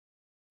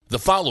The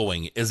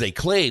following is a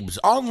Claibs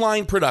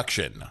online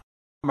production.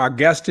 My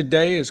guest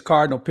today is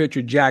Cardinal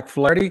pitcher Jack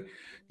Flaherty.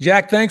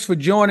 Jack, thanks for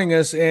joining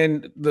us.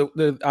 And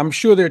I'm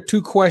sure there are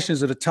two questions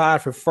that are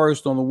tied for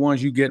first on the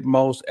ones you get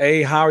most.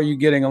 A, how are you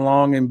getting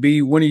along? And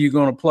B, when are you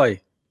going to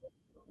play?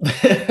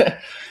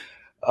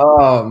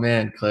 Oh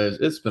man, Clay,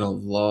 it's been a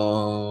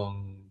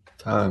long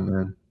time,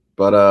 man.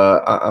 But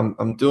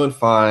I'm doing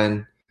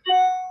fine,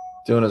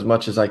 doing as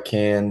much as I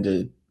can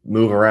to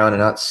move around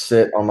and not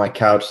sit on my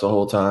couch the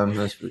whole time.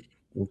 That's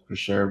for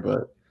sure.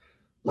 But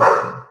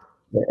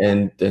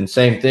and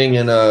same thing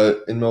in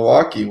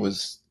Milwaukee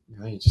was,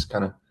 you just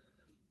kind of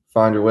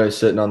find your way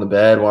sitting on the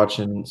bed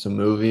watching some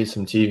movies,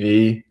 some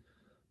TV.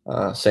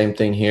 Same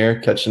thing here,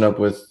 catching up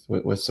with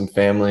some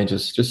family,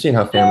 just seeing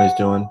how family's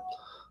doing.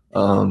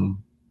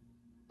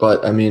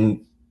 But I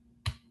mean,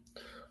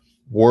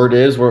 word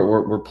is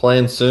we're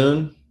playing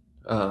soon.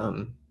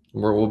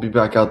 We'll be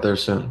back out there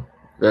soon,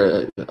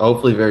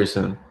 hopefully very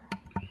soon.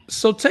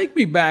 So take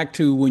me back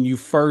to when you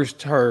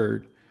first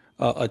heard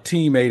a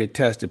teammate had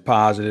tested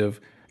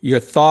positive. Your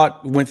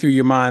thought went through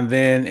your mind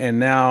then, and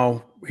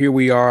now here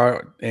we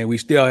are, and we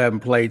still haven't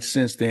played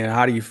since then.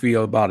 How do you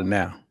feel about it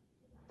now?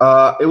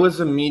 It was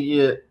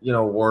immediate,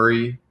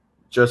 worry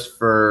just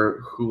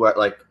for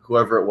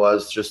whoever it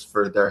was, just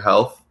for their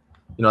health.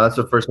 That's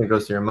the first thing that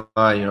goes through your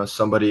mind.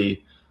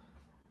 Somebody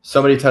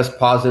tests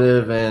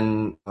positive,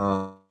 and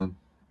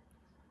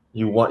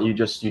you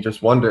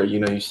just wonder.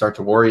 You start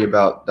to worry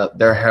about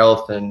their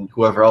health and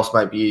whoever else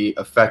might be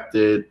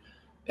affected.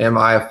 Am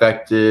I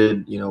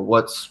affected?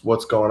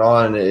 What's going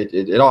on? And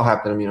it all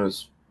happened. I mean,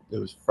 it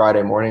was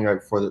Friday morning right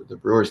before the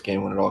Brewers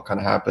game when it all kind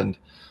of happened.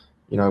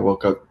 I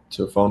woke up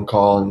to a phone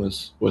call and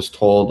was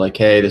told, like,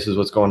 hey, this is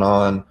what's going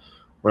on.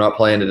 We're not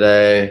playing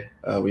today.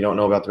 We don't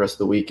know about the rest of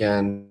the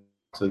weekend.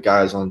 To the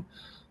guys on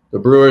the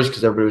Brewers,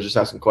 because everybody was just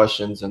asking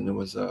questions, and it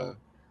was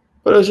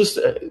but it was just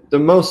the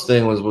most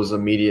thing was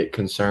immediate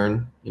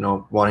concern,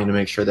 wanting to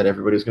make sure that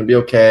everybody was going to be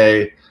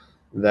okay,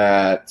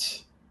 that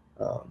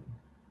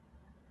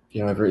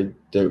nobody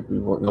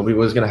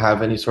was going to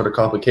have any sort of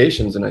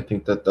complications. And I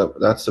think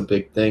that's the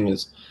big thing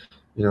is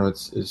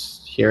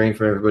it's hearing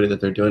from everybody that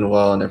they're doing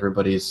well, and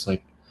everybody's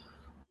like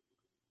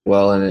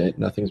well, and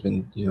nothing's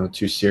been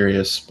too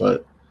serious.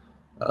 But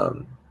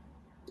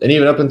and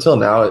even up until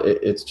now,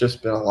 it's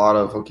just been a lot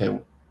of, okay,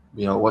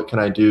 what can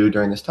I do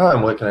during this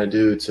time? What can I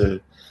do to,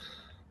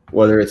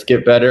 whether it's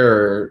get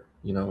better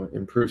or,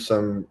 improve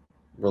some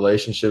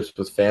relationships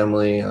with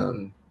family,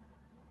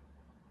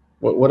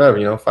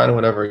 whatever, finding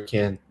whatever I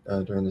can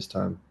during this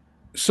time.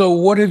 So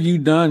what have you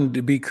done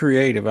to be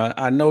creative?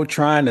 I know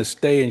trying to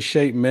stay in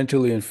shape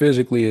mentally and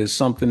physically is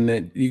something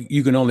that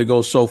you can only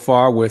go so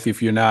far with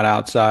if you're not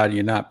outside,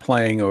 you're not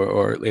playing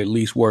or at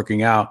least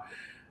working out.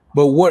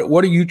 But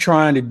what are you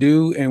trying to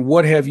do, and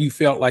what have you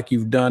felt like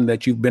you've done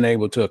that you've been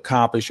able to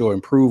accomplish or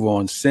improve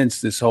on since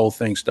this whole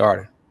thing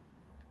started?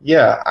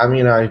 Yeah, I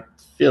mean, I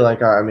feel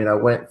like I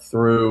went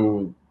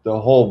through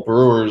the whole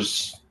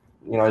Brewers.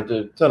 I've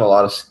done a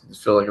lot of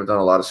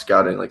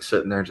scouting, like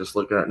sitting there just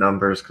looking at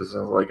numbers, because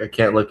I'm like, I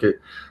can't look at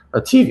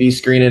a TV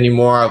screen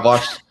anymore. I've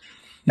watched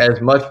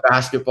as much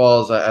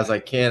basketball as I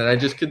can, and I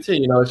just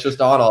continue. It's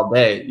just on all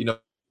day.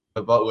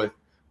 But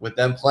with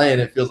them playing,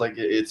 it feels like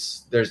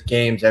there's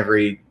games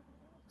every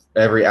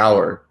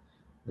hour.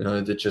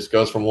 It just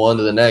goes from one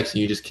to the next,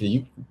 and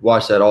you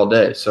watch that all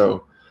day.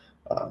 So,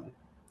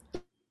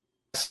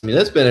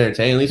 that's been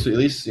entertaining. At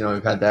least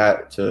we've had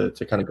that to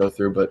kind of go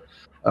through. But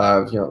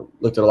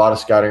looked at a lot of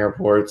scouting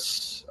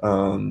reports.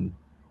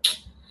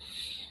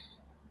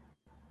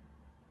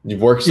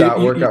 You've worked out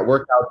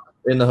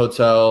in the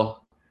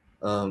hotel,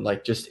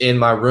 like just in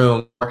my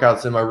room,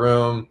 workouts in my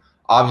room.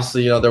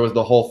 Obviously, there was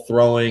the whole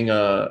throwing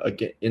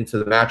into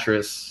the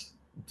mattress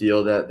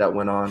deal that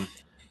went on.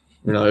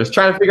 It was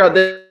trying to figure out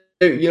that,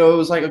 it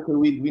was like, okay,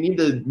 we need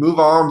to move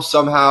arms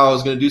somehow. I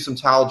was going to do some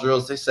towel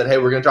drills. They said, hey,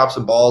 we're going to drop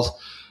some balls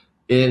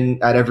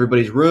in at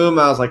everybody's room.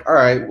 I was like, all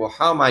right, well,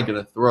 how am I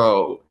going to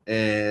throw?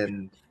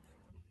 And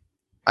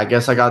I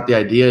guess I got the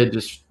idea,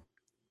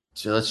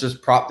 let's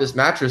just prop this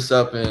mattress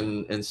up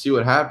and see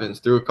what happens.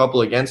 Threw a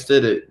couple against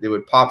it. It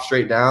would pop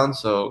straight down.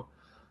 So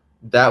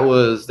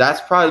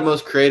that's probably the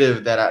most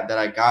creative that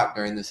I got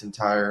during this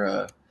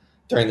entire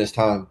during this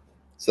time.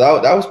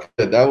 So that was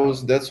good.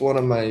 That's one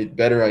of my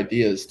better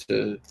ideas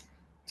to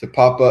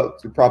prop up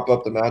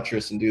the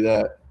mattress and do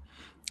that.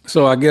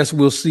 So I guess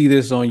we'll see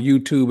this on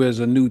YouTube as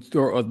a new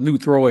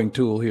throwing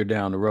tool here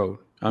down the road.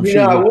 I'm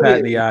sure you'll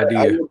patent the idea.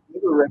 I would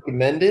never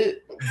recommend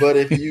it, but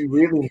if you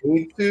really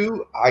need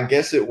to, I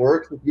guess it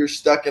works. If you're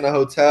stuck in a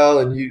hotel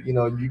and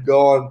you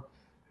go on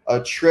a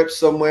trip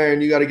somewhere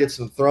and you got to get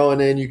some throwing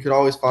in, you could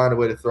always find a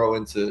way to throw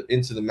into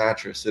the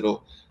mattress.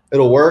 It'll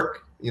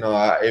work.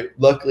 It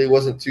luckily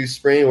wasn't too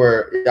springy.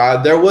 Where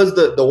there was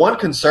the one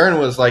concern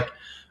was like,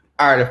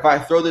 all right, if I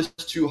throw this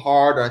too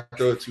hard or I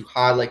throw it too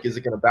high, like, is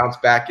it going to bounce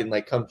back and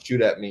like come shoot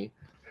at me?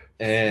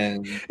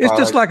 And it's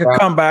just like a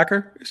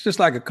comebacker. It's just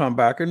like a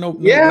comebacker. No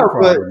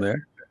problem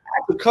there.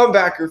 The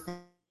comebacker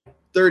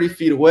 30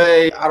 feet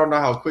away. I don't know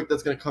how quick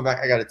that's going to come back.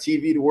 I got a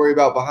TV to worry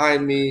about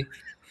behind me.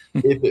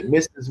 if it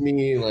misses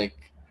me, like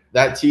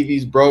that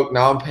TV's broke.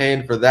 Now I'm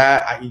paying for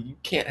that. You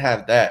can't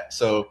have that.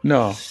 So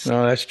No,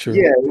 that's true.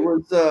 yeah, it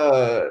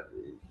was.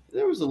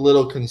 There was a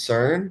little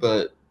concern,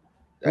 but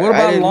What I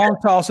about didn't. long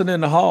tossing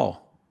in the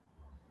hall?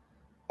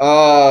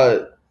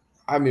 I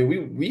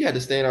mean, we had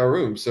to stay in our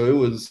room, so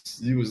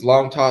it was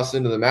long toss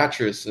into the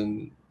mattress,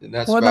 and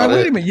that's Well, now about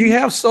wait a it. minute. You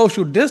have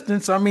social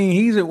distance. I mean,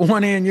 he's at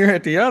one end, you're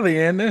at the other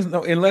end. There's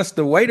no unless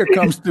the waiter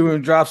comes through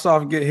and drops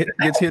off and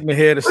gets hit in the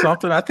head or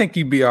something. I think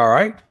you'd be all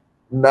right.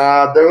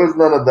 Nah, there was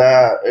none of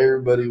that.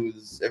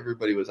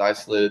 Everybody was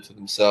isolated to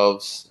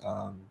themselves.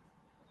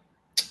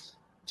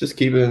 Just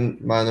keeping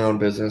mind their own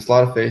business. A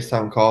lot of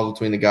FaceTime calls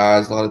between the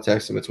guys, a lot of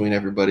texting between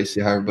everybody,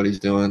 see how everybody's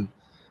doing.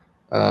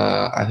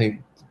 I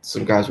think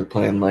some guys were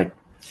playing like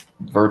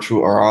virtual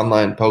or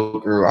online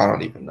poker. I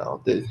don't even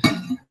know.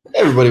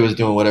 Everybody was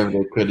doing whatever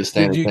they could to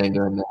stay Did entertained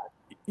during that.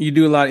 you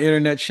do a lot of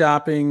internet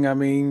shopping? I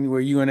mean,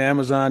 were you and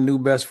Amazon new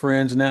best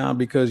friends now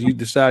because you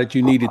decided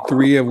you needed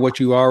 3 of what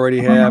you already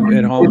have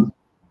at home?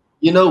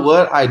 You know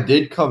what? I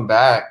did come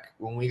back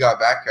when we got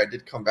back here. I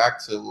did come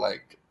back to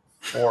like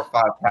 4 or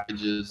 5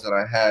 packages that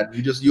I had.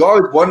 You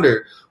always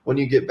wonder when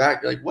you get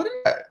back, like, what did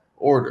I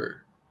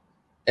order?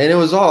 And it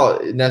was all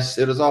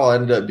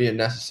ended up being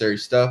necessary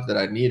stuff that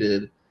I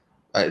needed.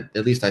 At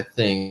least I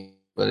think,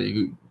 but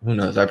who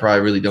knows? I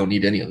probably really don't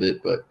need any of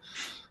it. But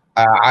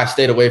I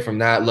stayed away from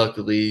that.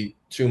 Luckily,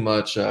 too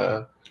much.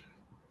 It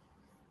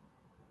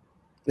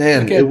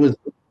was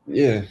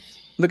yeah.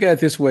 Look at it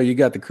this way: you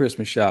got the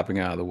Christmas shopping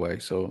out of the way,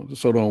 so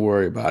don't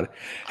worry about it.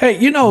 Hey,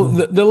 you know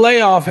the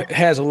layoff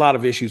has a lot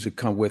of issues that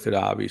come with it,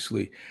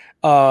 obviously,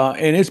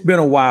 and it's been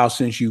a while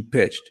since you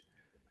pitched.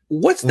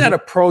 What's that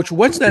approach?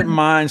 What's that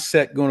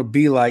mindset going to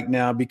be like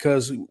now?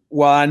 Because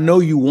while I know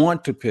you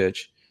want to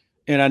pitch,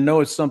 and I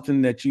know it's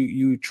something that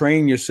you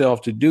train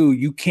yourself to do,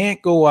 you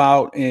can't go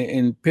out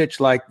and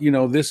pitch like,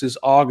 this is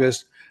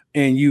August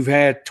and you've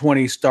had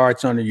 20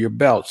 starts under your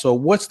belt. So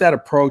what's that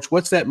approach?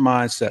 What's that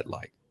mindset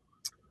like?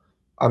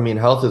 I mean,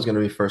 health is going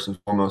to be first and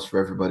foremost for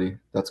everybody.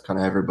 That's kind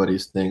of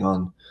everybody's thing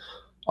on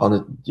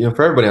the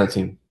for everybody on the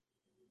team.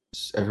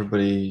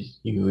 Everybody,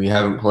 we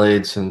haven't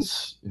played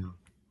since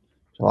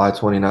July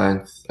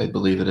 29th, I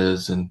believe it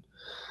is, and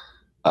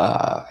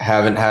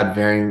haven't had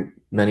very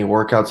many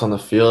workouts on the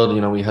field. We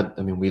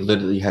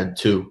literally had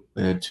 2.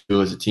 We had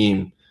 2 as a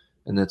team,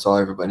 and that's all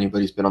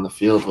anybody's been on the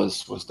field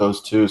was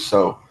those 2.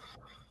 So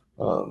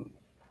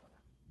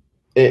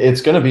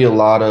it's going to be a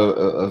lot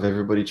of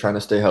everybody trying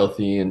to stay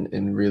healthy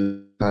and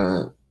really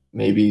kind of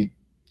maybe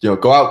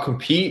go out,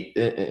 compete,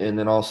 and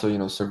then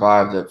also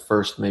survive that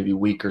first maybe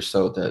week or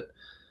so that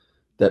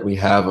we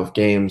have of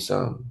games.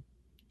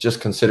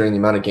 Just considering the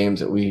amount of games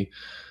that we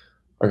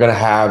are going to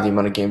have, the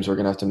amount of games we're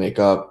going to have to make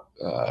up,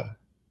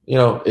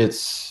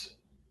 it's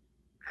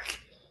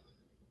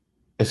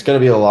going to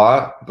be a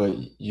lot, but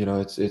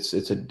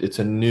it's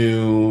a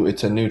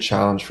new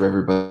challenge for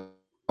everybody.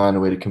 Find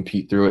a way to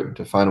compete through it and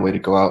to find a way to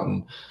go out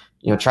and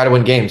try to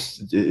win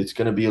games. It's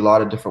going to be a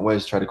lot of different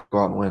ways to try to go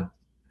out and win.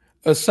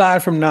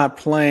 Aside from not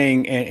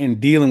playing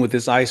and dealing with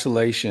this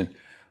isolation,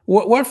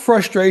 what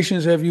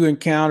frustrations have you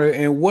encountered,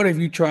 and what have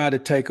you tried to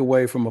take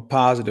away from a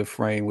positive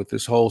frame with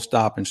this whole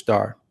stop and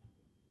start?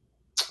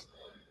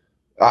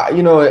 At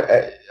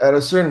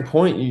a certain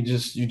point, you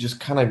just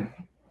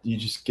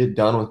get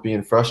done with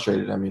being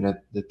frustrated. I mean,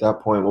 at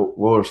that point,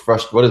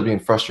 what is being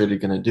frustrated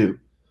going to do?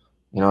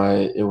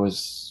 It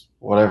was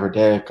whatever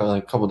day, a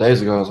couple of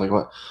days ago, I was like,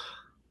 what?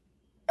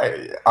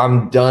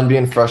 I'm done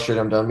being frustrated.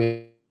 I'm done being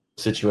in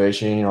a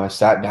situation. I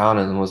sat down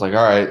and was like,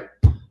 all right,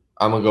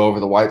 I'm going to go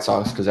over the White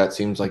Sox because that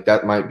seems like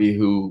that might be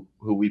who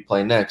we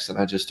play next. And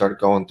I just started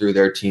going through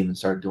their team and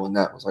started doing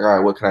that. I was like, all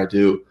right, what can I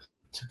do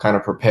to kind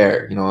of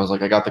prepare? I was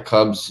like, I got the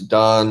Cubs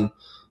done.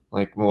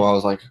 I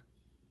was like,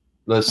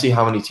 let's see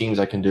how many teams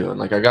I can do. And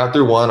I got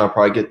through one. I'll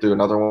probably get through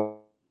another one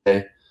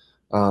today.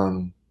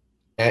 And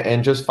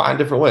just find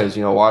different ways,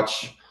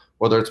 watch,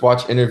 whether it's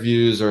watch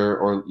interviews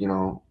or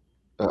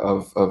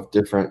of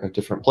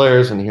different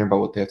players and hear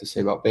about what they have to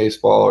say about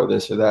baseball or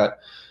this or that.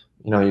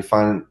 You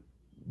find a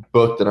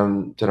book that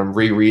I'm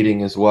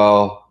rereading as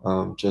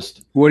well.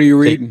 Just what are you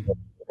reading?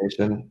 This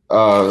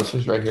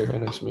is right here,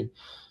 right next to me.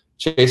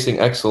 Chasing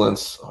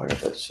Excellence. Oh, I got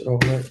that shit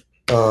over there.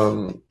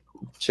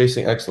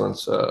 Chasing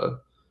Excellence.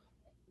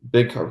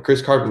 Big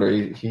Chris Carpenter.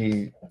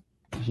 He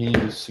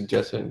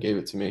suggested and gave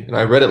it to me, and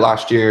I read it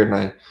last year,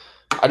 and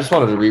I just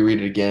wanted to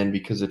reread it again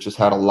because it just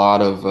had a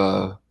lot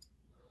of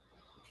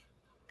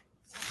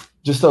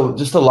just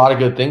a lot of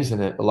good things in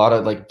it. A lot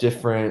of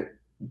different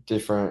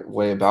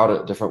way about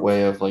it, different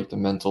way of the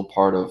mental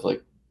part of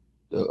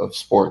of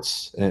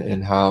sports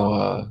and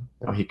how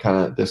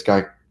this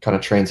guy kind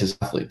of trains his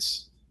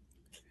athletes.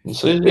 And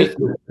so there's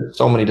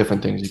so many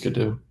different things you could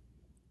do.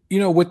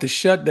 With the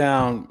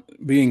shutdown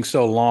being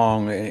so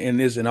long and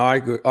there's an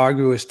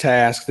arduous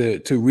task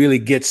to really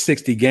get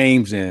 60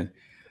 games in,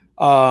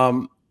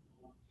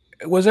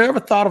 was there ever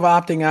thought of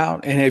opting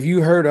out? And have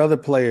you heard other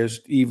players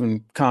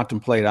even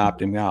contemplate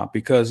opting out?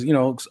 Because,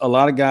 a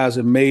lot of guys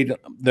have made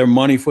their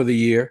money for the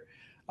year.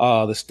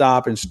 the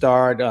stop and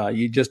start.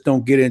 You just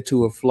don't get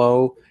into a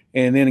flow.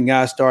 And then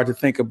guys start to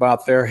think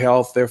about their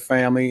health, their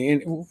family,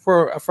 and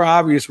for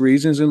obvious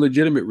reasons and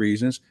legitimate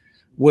reasons.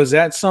 Was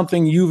that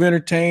something you've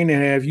entertained,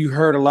 and have you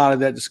heard a lot of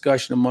that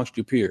discussion amongst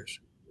your peers?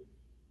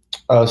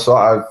 So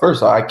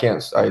I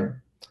can't.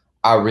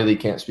 I really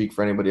can't speak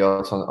for anybody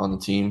else on the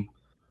team.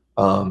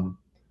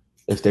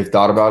 If they've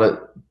thought about it,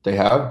 they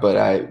have, but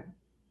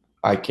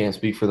I can't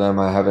speak for them.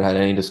 I haven't had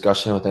any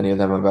discussion with any of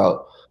them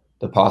about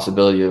the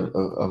possibility of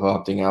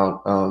opting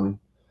out.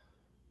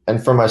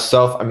 And for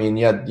myself, I mean,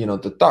 yeah,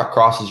 the thought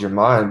crosses your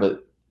mind,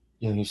 but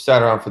you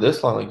sat around for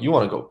this long, like you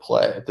want to go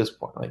play at this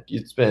point. Like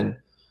it's been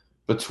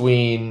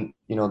between,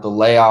 the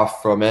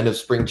layoff from end of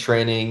spring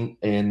training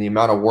and the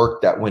amount of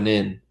work that went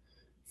in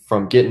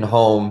from getting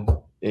home,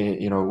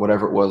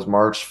 whatever it was,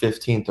 March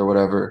 15th or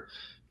whatever,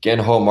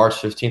 getting home March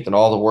 15th and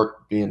all the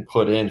work being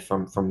put in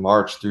from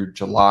March through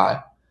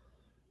July.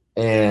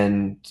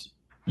 And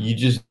you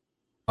just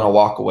want to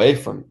walk away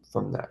from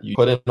that. You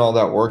put in all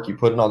that work, you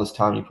put in all this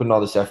time, you put in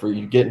all this effort,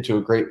 you get into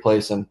a great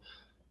place. And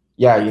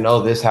yeah,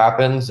 this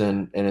happens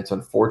and it's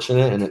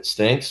unfortunate and it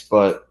stinks,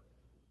 but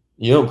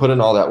you don't put in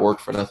all that work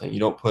for nothing. You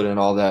don't put in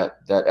all that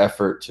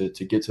effort to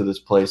get to this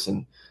place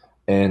and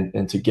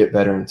to get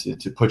better and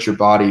to put your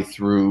body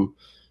through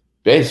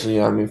basically,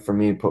 I mean, for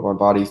me, put my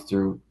body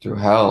through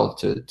hell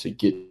to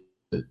get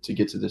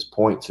to this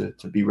point to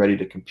be ready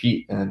to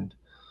compete. And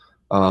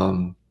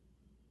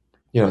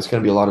it's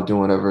going to be a lot of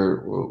doing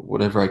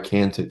whatever I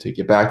can to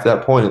get back to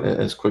that point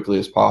as quickly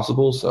as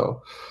possible.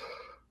 So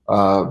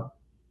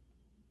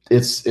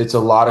it's a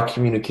lot of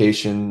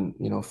communication,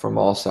 from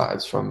all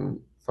sides,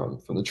 from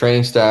the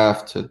training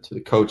staff to the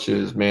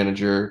coaches,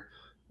 manager,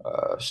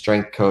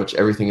 strength coach,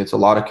 everything. It's a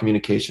lot of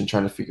communication,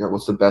 trying to figure out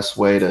what's the best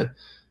way to,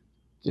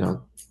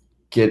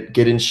 get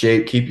in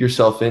shape, keep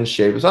yourself in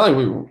shape. It's not like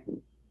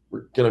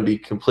we're going to be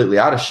completely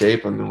out of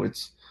shape. I mean,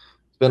 it's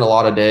been a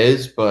lot of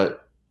days,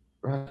 but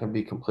we're not going to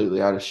be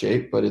completely out of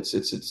shape. But it's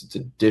a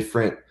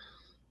different,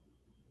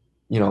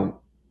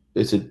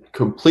 it's a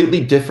completely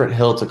different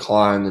hill to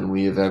climb than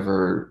we have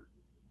ever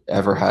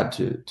had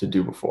to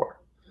do before.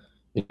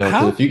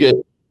 If you get.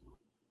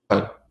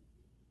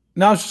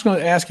 Now, I was just going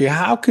to ask you,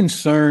 how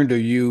concerned are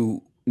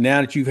you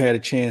now that you've had a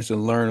chance to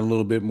learn a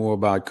little bit more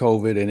about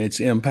COVID and its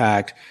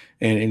impact,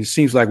 and it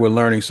seems like we're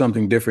learning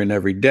something different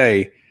every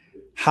day?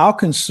 How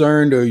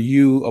concerned are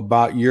you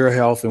about your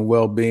health and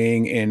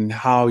well-being and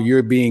how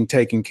you're being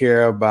taken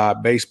care of by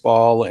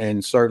baseball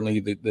and certainly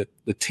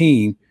the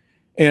team,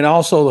 and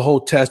also the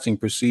whole testing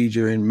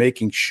procedure and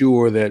making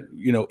sure that,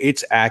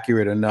 it's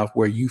accurate enough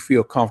where you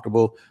feel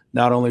comfortable,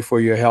 not only for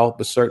your health,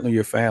 but certainly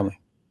your family?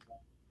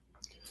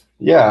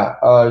 Yeah.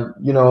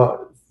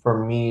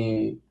 For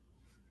me,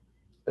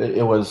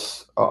 it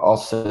was, I'll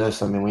say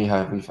this. I mean,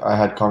 I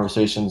had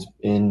conversations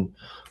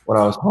when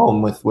I was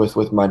home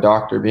with my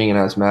doctor, being an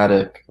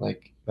asthmatic.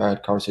 Like I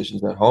had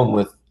conversations at home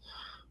with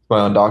my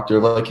own doctor,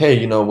 like,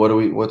 hey,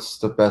 what's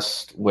the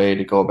best way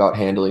to go about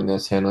handling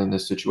this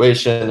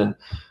situation? And,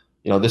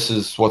 this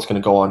is what's going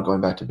to go on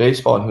going back to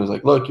baseball. And he was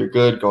like, look, you're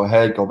good. Go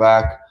ahead, go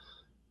back.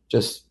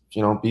 Just,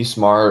 be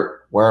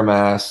smart, wear a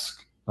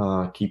mask,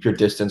 keep your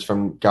distance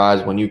from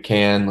guys when you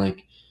can.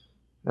 Like,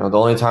 the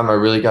only time I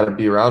really got to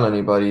be around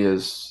anybody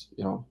is,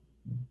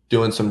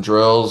 doing some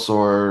drills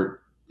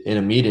or in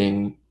a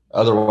meeting.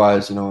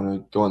 Otherwise, when I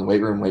go in the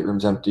weight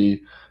room's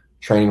empty.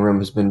 Training room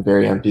has been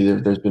very empty.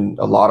 There's been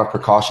a lot of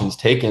precautions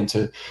taken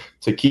to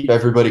keep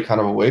everybody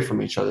kind of away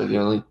from each other.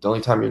 The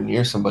only time you're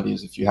near somebody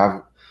is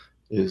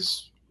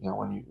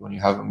when you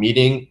have a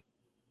meeting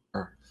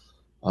or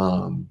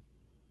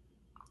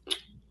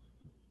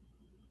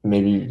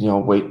maybe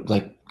wait,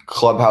 like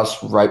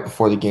clubhouse right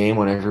before the game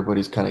when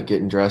everybody's kind of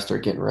getting dressed or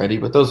getting ready.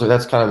 But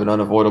that's kind of an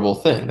unavoidable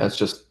thing. That's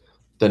just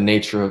the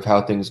nature of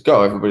how things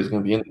go. Everybody's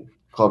going to be in the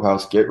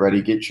clubhouse, get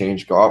ready, get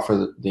changed, go out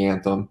for the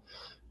anthem,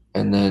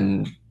 and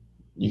then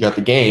you got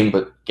the game.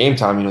 But game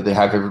time, they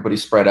have everybody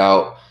spread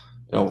out.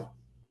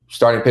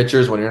 Starting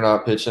pitchers, when you're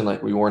not pitching,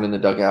 like we weren't in the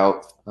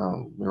dugout,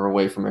 we were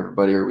away from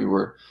everybody, or we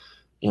were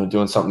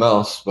doing something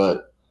else.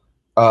 But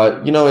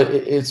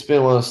it's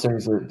been one of those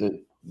things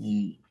that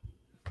you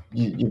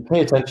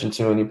pay attention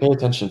to, and you pay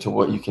attention to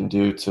what you can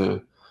do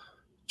to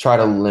try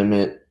to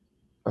limit,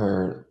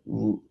 or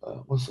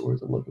what's the word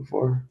I'm looking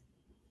for?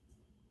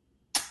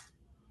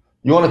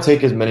 You want to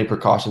take as many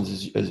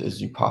precautions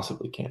as you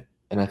possibly can.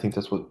 And I think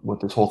that's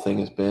what this whole thing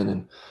has been.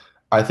 And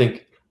I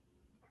think,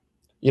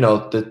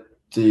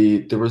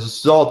 the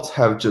results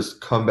have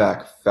just come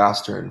back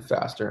faster and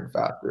faster and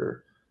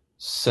faster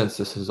since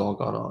this has all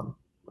gone on.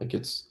 Like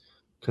it's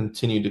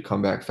continued to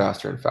come back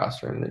faster and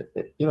faster. And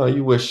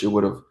you wish it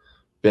would have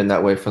been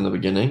that way from the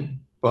beginning,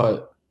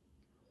 but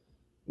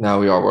now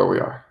we are where we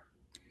are.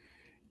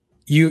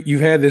 You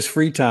had this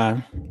free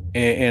time,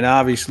 and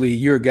obviously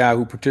you're a guy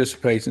who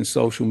participates in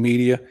social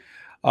media.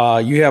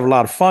 You have a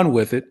lot of fun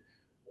with it,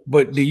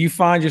 but do you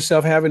find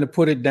yourself having to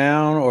put it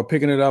down or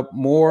picking it up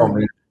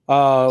more?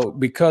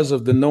 because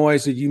of the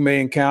noise that you may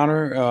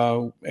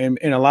encounter. And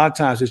a lot of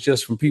times it's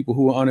just from people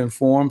who are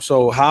uninformed.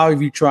 So how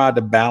have you tried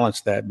to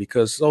balance that?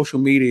 Because social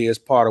media is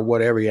part of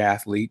what every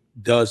athlete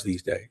does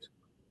these days.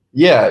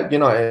 Yeah,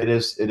 it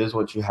is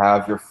what you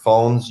have. Your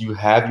phones, you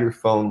have your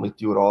phone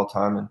with you at all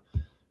time. And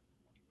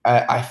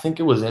I think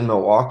it was in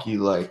Milwaukee,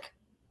 like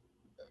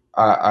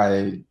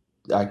I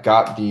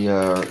got the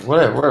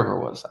wherever it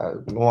was,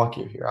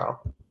 Milwaukee here,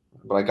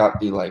 but I got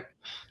the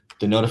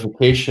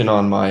notification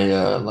on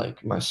my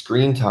my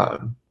screen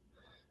time,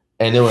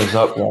 and it was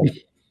up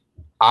like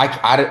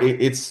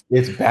it's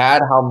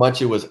bad how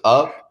much it was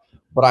up,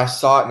 but I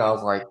saw it and I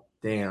was like,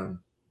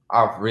 damn,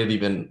 I've really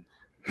been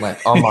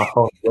like on my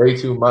phone way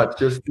too much,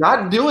 just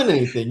not doing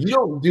anything. You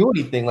don't do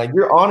anything. Like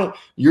you're on it,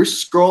 you're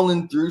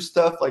scrolling through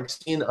stuff, like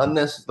seeing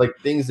unnecessary like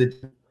things that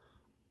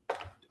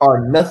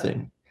are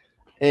nothing.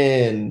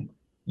 And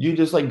you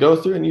just like go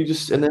through and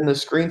and then the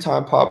screen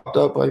time popped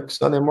up like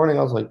Sunday morning.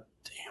 I was like,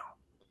 damn.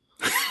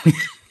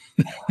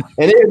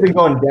 And it had been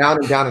going down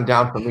and down and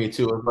down for me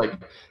too. It was like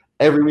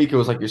every week it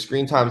was like your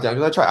screen time's down.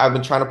 Because I've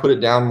been trying to put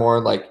it down more,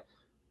 like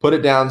put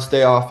it down,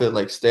 stay off it,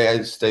 like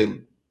stay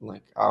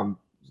like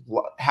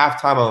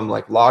half time I'm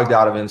like logged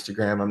out of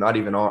Instagram. I'm not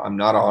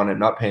on it,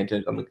 not paying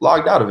attention. I'm like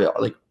logged out of it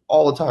like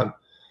all the time.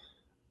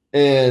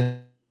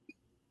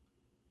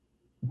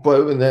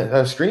 But when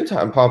that screen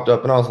time popped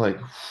up and I was like,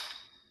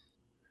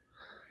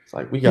 it's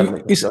like we gotta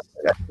make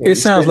it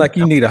sounds like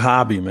you need a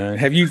hobby, man.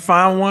 Have you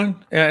found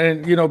one?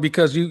 And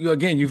because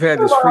you've had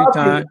this free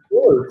time.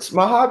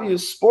 My hobby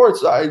is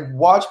sports. I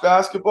watch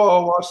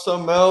basketball, watch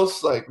something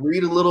else, like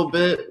read a little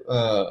bit.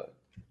 I'll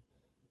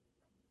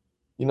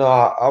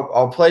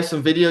play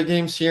some video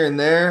games here and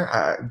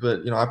there.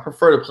 But I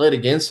prefer to play it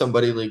against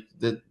somebody like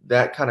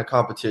that kind of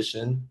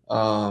competition.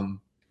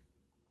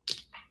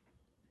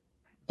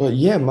 But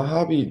yeah, my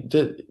hobby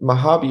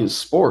is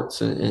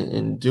sports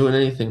and doing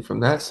anything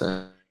from that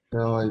sense.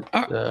 All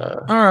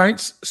right.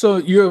 So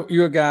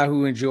you're a guy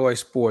who enjoys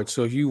sports.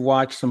 So you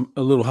watch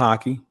a little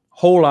hockey,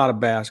 whole lot of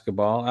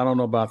basketball. I don't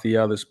know about the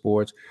other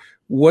sports.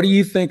 What do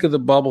you think of the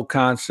bubble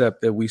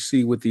concept that we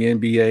see with the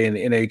NBA and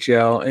the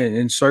NHL,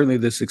 and certainly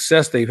the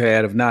success they've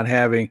had of not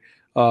having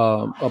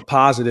a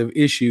positive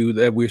issue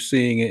that we're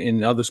seeing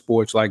in other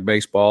sports like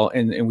baseball,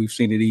 and we've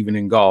seen it even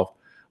in golf.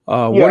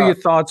 What are your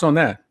thoughts on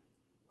that?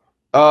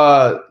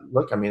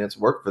 Look, I mean, it's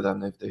worked for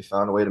them. They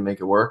found a way to make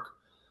it work.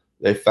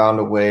 They found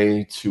a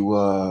way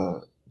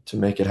to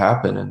make it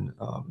happen, and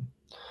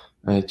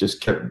it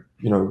just kept,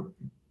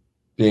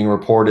 being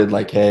reported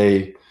like,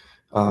 hey,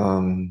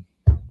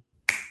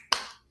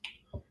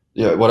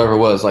 yeah, whatever it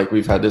was, like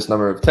we've had this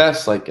number of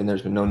tests, like, and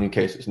there's been no new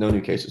cases, and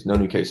you're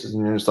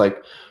just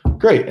like,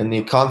 great. And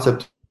the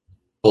concept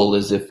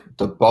is if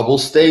the bubble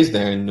stays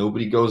there and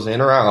nobody goes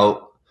in or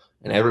out,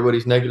 and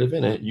everybody's negative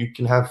in it, you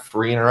can have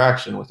free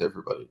interaction with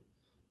everybody.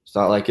 It's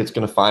not like it's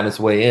going to find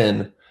its way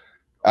in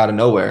out of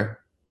nowhere.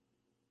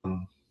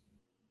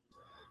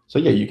 So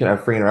yeah, you can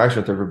have free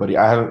interaction with everybody.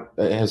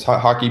 Has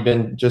hockey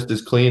been just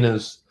as clean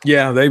as?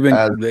 Yeah, they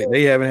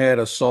haven't had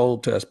a soul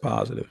test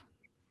positive.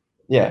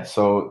 Yeah,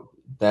 so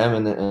them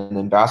and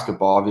then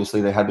basketball,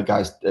 obviously they had the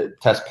guys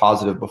test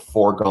positive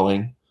before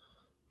going,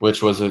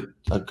 which was a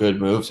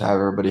good move to have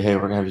everybody. Hey,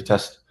 we're gonna have you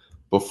test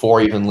before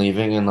even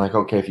leaving, and like,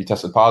 okay, if you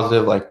tested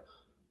positive, like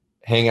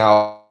hang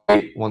out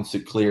once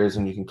it clears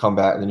and you can come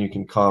back, then you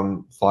can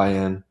come fly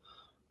in.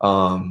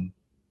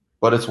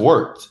 But it's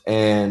worked.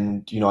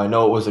 And, I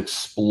know it was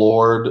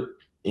explored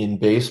in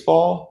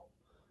baseball,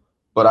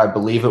 but I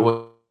believe it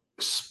was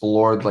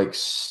explored like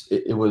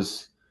it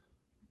was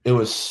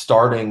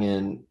starting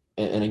in,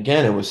 and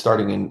again, it was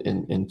starting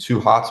in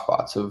two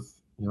hotspots of,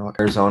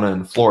 Arizona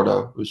and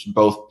Florida, which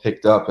both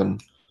picked up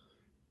and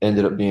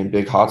ended up being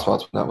big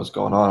hotspots when that was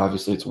going on.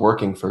 Obviously, it's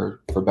working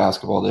for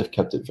basketball. They've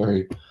kept it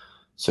very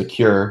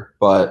secure.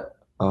 But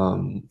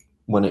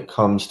when it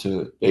comes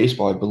to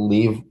baseball, I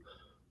believe,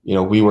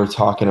 we were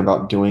talking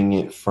about doing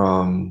it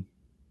from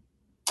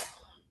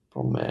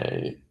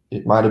May.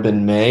 It might have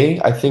been May,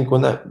 I think,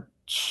 when that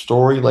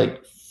story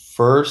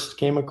first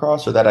came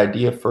across, or that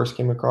idea first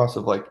came across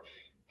of like,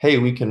 hey,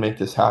 we can make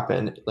this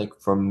happen like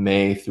from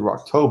May through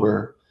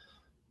October.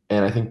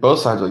 And I think both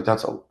sides are like,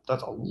 that's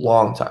a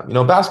long time.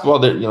 Basketball,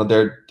 they got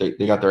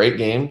their 8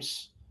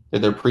 games,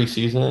 their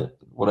preseason,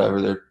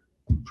 whatever, their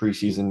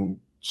preseason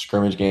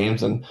scrimmage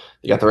games, and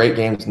they got their 8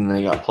 games, and then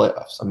they got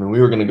playoffs. I mean, we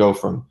were going to go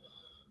from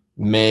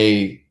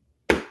May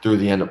through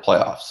the end of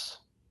playoffs.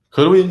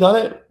 Could we have done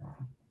it?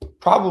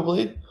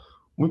 Probably.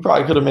 We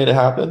probably could have made it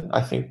happen.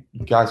 I think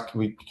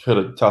we could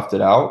have toughed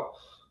it out.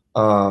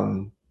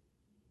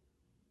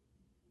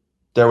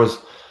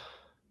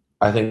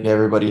 I think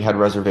everybody had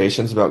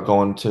reservations about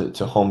going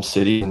to home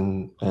city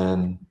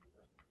and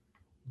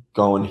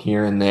going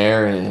here and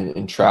there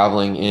and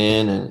traveling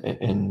in,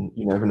 and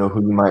you never know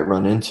who you might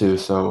run into.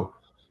 So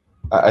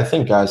I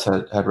think guys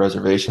had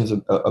reservations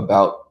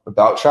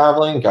about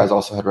traveling. Guys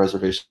also had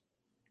reservations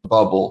about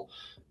the bubble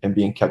and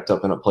being kept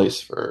up in a place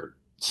for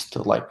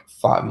still like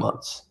 5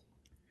 months.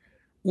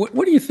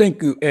 What do you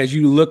think as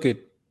you look at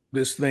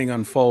this thing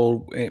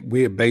unfold,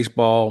 be it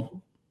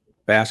baseball,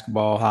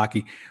 basketball,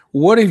 hockey,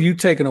 what have you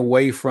taken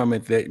away from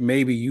it that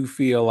maybe you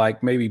feel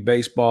like maybe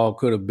baseball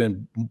could have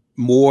been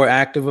more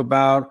active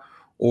about?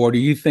 Or do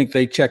you think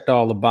they checked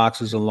all the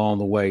boxes along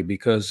the way?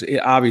 Because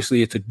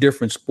obviously it's a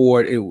different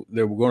sport.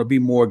 There were going to be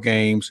more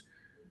games.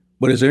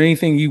 But is there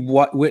anything you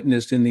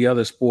witnessed in the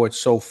other sports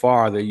so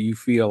far that you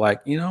feel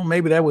like,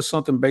 maybe that was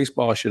something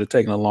baseball should have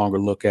taken a longer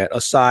look at,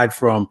 aside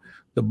from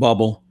the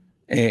bubble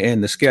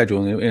and the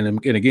schedule?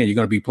 And again, you're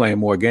going to be playing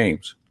more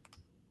games.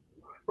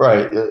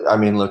 Right. I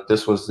mean, look,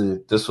 this was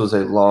a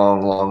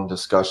long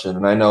discussion,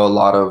 and I know a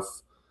lot of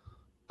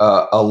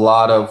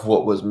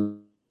what was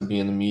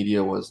being in the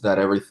media was that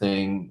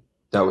everything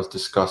that was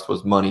discussed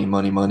was money,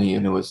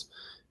 and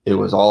it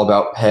was all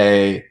about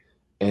pay,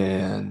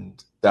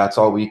 and that's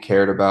all we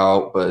cared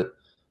about. But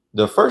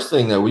the first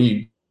thing that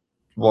we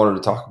wanted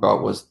to talk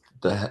about was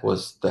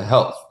the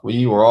health.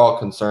 We were all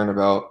concerned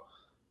about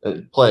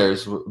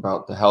players,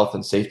 about the health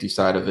and safety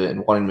side of it,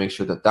 and wanting to make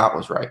sure that that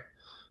was right.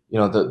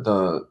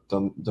 The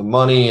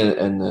money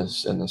and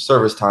the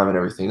service time and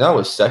everything, that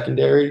was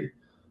secondary.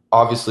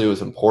 Obviously, it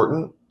was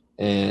important,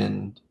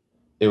 and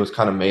it was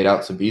kind of made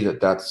out to be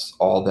that that's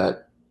all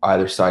that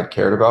either side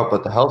cared about.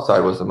 But the health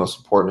side was the most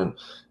important,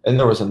 and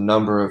there was a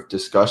number of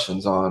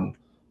discussions on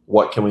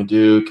what can we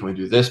do? Can we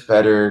do this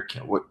better?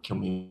 Can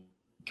we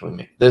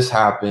make this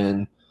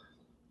happen?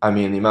 I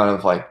mean, the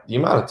amount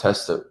of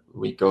tests that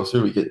we go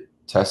through, we get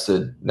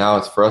tested. Now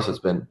it's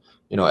been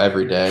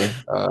every day.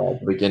 At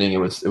the beginning, it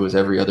was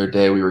every other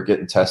day we were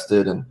getting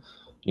tested, and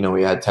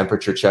we had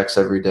temperature checks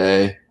every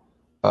day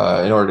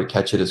in order to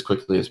catch it as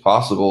quickly as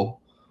possible.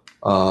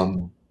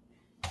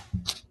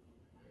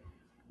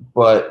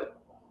 But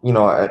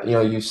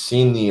you've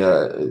seen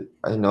the.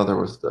 I know there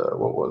was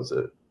what was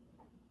it?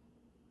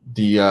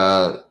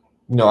 I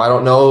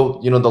don't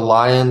know. The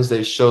Lions,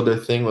 they showed their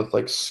thing with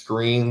like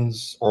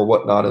screens or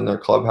whatnot in their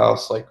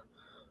clubhouse, like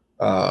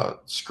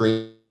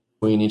screen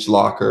between each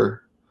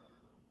locker.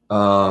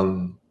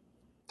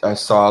 I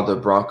saw the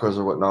Broncos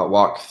or whatnot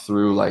walk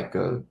through like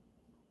a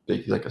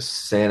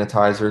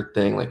sanitizer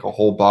thing, like a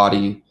whole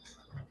body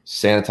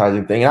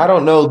sanitizing thing. And I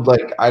don't know,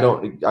 I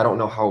don't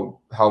know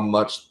how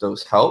much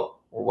those help,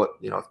 or what,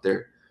 if they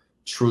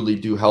truly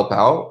do help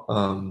out.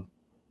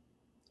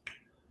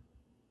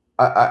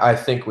 I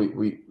think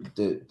we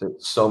did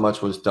that. So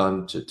much was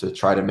done to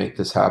try to make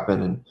this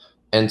happen,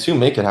 and to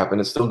make it happen.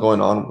 It's still going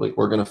on. Like,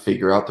 we're going to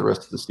figure out the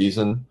rest of the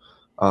season.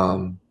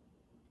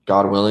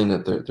 God willing,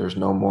 that there's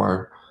no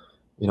more,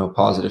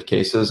 positive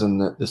cases,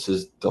 and that this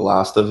is the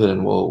last of it,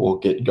 and we'll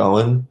get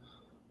going.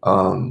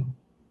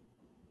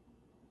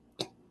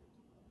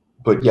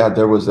 But yeah,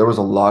 there was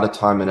a lot of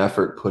time and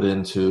effort put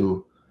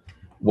into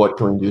what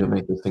can we do to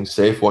make this thing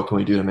safe? What can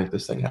we do to make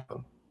this thing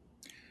happen?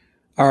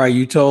 All right,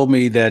 you told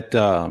me that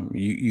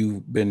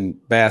you've been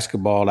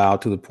basketballed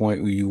out to the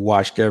point where you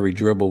watched every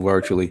dribble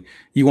virtually.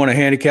 You want to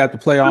handicap the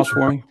playoffs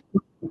for me?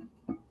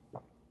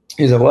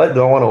 He said, what?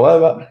 Do I want to what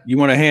about? You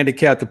want to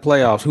handicap the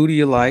playoffs. Who do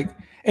you like?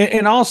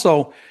 And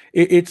also,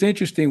 it's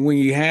interesting when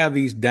you have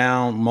these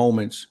down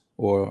moments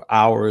or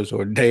hours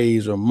or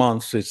days or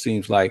months, it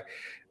seems like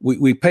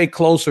we pay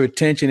closer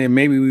attention, and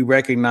maybe we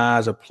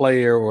recognize a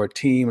player or a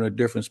team in a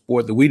different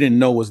sport that we didn't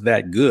know was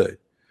that good.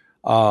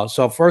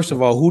 So first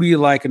of all, who do you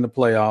like in the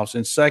playoffs?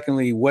 And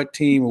secondly, what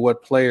team or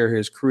what player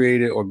has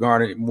created or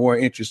garnered more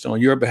interest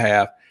on your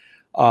behalf?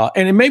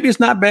 And maybe it's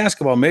not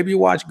basketball. Maybe you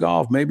watch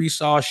golf. Maybe you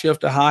saw a shift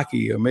to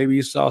hockey, or maybe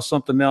you saw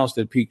something else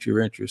that piqued your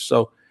interest.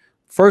 So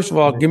first of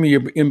all, give me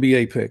your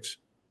NBA picks.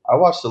 I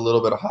watched a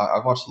little bit of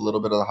I've watched a little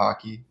bit of the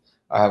hockey.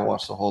 I haven't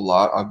watched a whole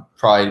lot. I'm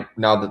probably,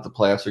 now that the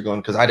playoffs are going,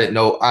 because I didn't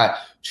know. I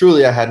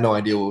had no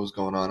idea what was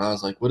going on. I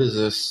was like, what is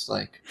this,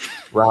 like,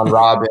 round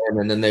robin?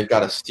 And then they've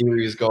got a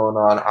series going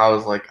on. I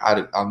was like,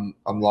 I'm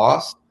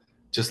lost.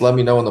 Just let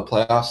me know when the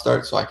playoffs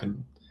start so I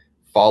can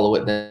follow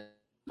it. Then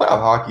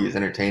playoff hockey is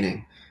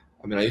entertaining.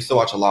 I mean, I used to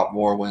watch a lot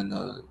more when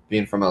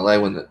being from LA,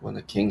 when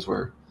the Kings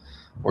were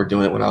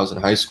doing it when I was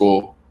in high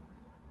school.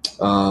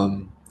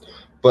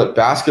 But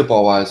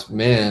basketball wise,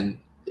 man,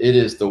 it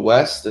is the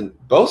West, and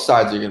both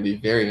sides are going to be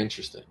very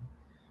interesting.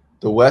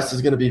 The West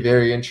is going to be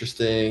very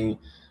interesting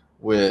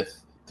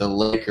with the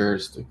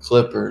Lakers, the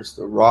Clippers,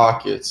 the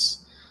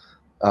Rockets.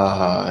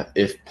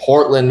 If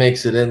Portland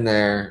makes it in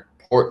there,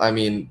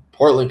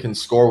 Portland can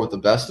score with the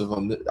best of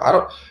them.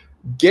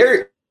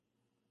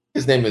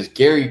 His name is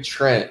Gary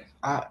Trent.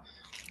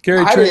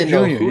 Gary Trent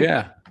Jr.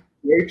 Yeah,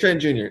 Gary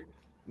Trent Jr.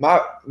 Me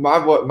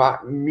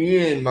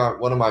and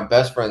one of my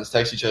best friends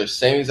text each other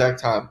same exact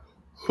time.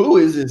 Who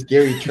is this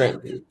Gary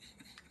Trent dude?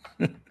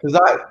 Because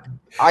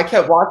I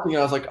kept watching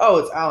and I was like, oh,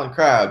 it's Alan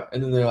Crabb.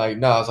 And then they're like,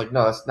 no. I was like,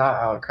 no, it's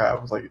not Alan Crabb.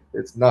 I was like,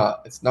 it's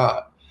not. It's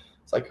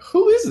like,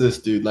 who is this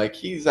dude? Like,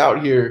 he's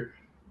out here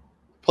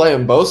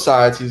playing both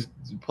sides. He's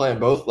playing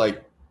both,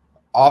 like,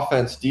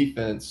 offense,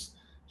 defense,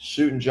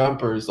 shooting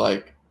jumpers,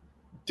 like,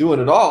 doing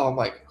it all. I'm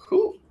like,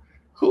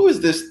 who is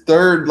this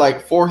third,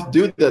 like, fourth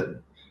dude that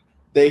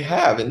they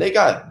have? And they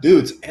got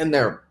dudes, and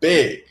they're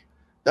big.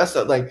 That's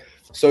like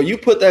So you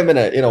put them in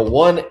a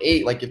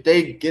 1-8, like if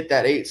they get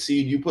that 8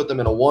 seed, you put them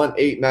in a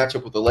 1-8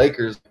 matchup with the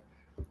Lakers.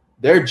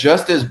 They're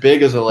just as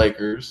big as the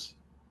Lakers.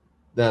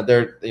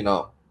 They're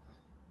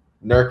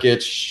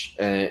Nurkic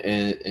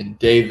and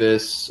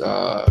Davis,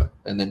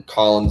 and then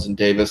Collins and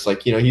Davis.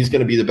 Like, he's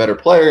going to be the better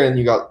player, and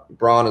you got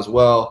Braun as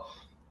well.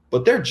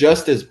 But they're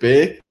just as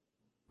big,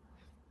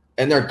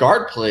 and their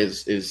guard play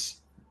is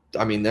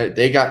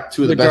they got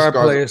two of the best guard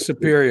guards. play is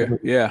superior,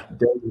 yeah.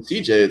 Davis and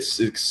CJ,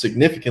 it's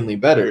significantly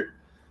better.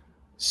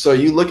 So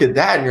you look at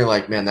that, and you're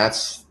like, man,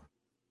 that's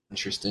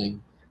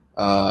interesting.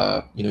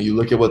 You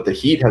look at what the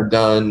Heat have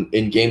done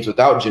in games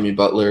without Jimmy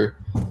Butler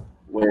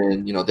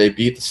when, they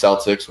beat the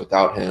Celtics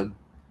without him.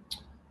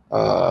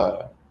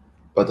 But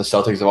the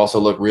Celtics have also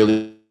looked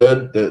really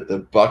good.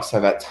 The Bucks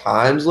have at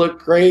times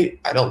looked great.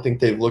 I don't think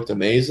they've looked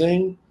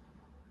amazing.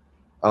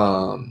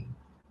 The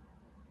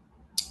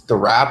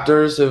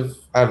Raptors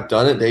have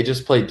done it. They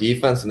just play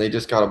defense, and they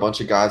just got a bunch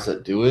of guys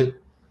that do it.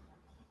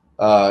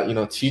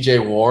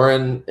 TJ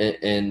Warren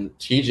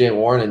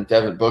and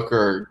Devin Booker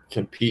are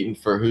competing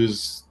for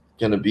who's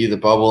going to be the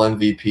bubble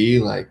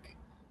MVP. Like,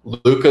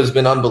 Luka's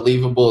been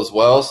unbelievable as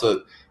well.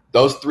 So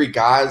those three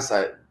guys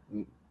that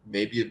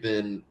maybe have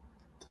been,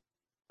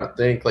 I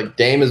think, like,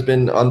 Dame has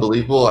been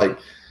unbelievable. Like,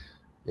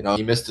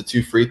 he missed the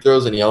 2 free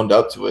throws and he owned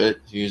up to it.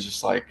 He was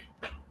just like,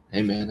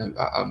 hey man,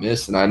 I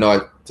missed. And I know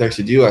I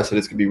texted you. I said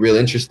it's going to be real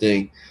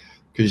interesting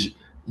because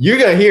you're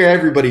going to hear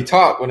everybody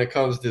talk when it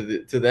comes to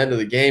the end of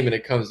the game and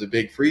it comes to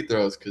big free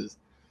throws, because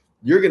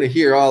you're going to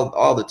hear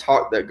all the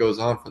talk that goes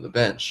on from the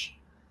bench.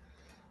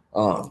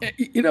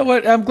 You know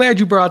what? I'm glad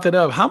you brought that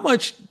up. How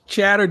much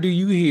chatter do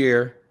you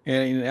hear?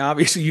 And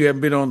obviously you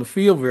haven't been on the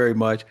field very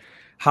much.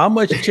 How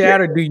much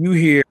chatter do you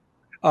hear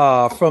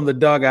from the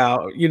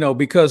dugout?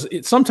 Because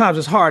sometimes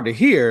it's hard to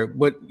hear,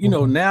 but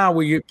now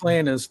when you're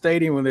playing in a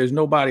stadium when there's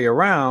nobody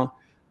around,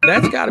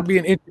 that's got to be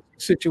an interesting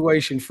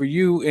situation for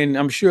you. And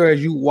I'm sure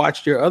as you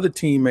watched your other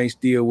teammates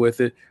deal with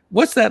it,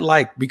 what's that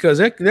like? Because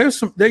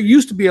there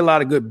used to be a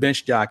lot of good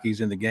bench jockeys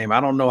in the game. I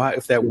don't know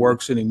if that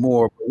works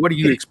anymore, but what are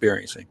you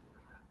experiencing?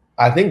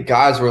 I think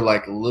guys were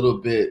like a little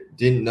bit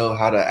didn't know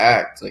how to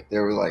act. Like, they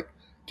were like,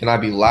 can I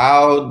be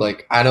loud?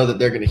 Like, I know that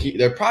they're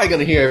probably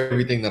going to hear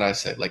everything that I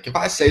said. Like, if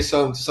I say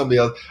something to somebody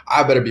else,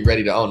 I better be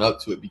ready to own up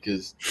to it,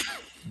 because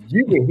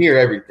you can hear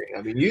everything.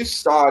 I mean, you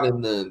saw it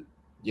in the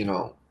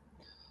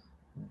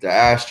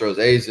Astros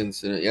A's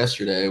incident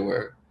yesterday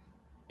where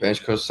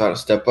bench coach decided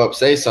to step up,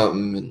 say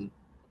something, and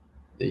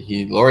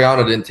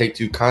Laureano didn't take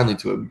too kindly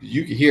to it.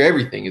 You can hear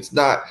everything. It's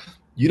not,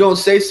 you don't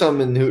say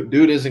something and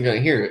dude isn't going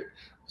to hear it.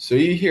 So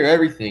you hear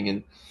everything,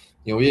 and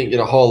we didn't get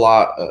a whole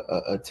lot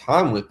of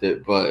time with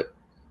it, but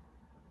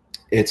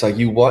it's like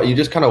you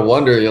just kind of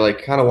wonder. You're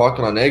like kind of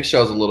walking on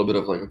eggshells a little bit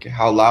of like, okay,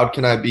 how loud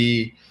can I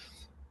be?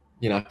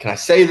 Can I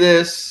say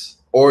this?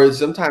 Or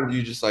sometimes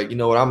you just like, you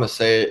know what, I'm gonna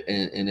say it,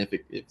 and if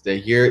they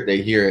hear it,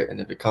 they hear it, and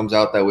if it comes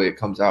out that way, it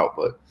comes out.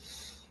 But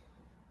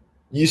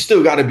you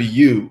still got to be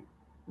you,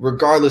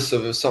 regardless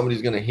of if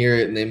somebody's gonna hear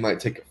it and they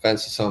might take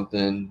offense to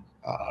something.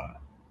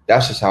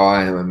 That's just how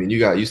I am. I mean,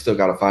 you still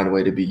got to find a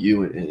way to be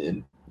you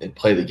and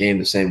play the game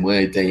the same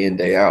way day in,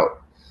 day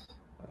out.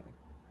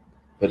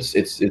 But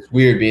it's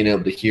weird being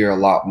able to hear a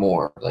lot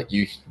more. Like,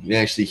 you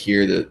actually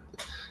hear the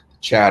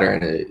chatter,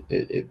 and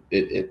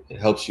it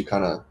helps you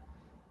kind of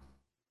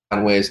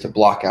find ways to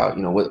block out,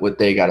 what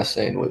they got to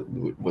say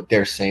and what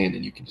they're saying,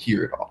 and you can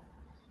hear it all.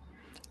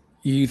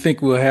 You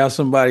think we'll have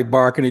somebody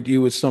barking at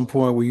you at some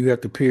point where you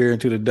have to peer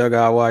into the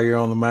dugout while you're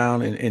on the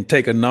mound and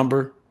take a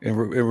number and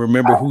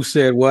remember who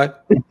said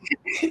what?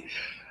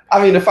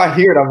 I mean, if I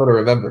hear it, I'm going to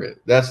remember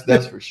it.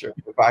 That's for sure.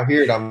 If I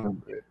hear it, I'm going to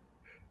remember it.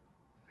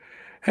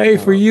 Hey,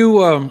 for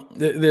you,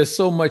 there's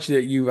so much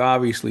that you've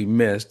obviously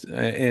missed,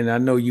 and I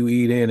know you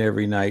eat in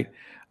every night.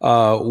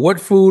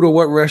 What food or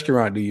what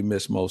restaurant do you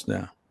miss most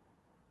now?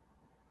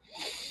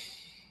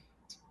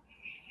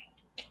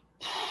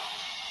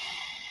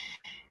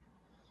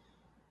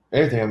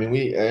 Everything. I mean,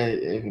 we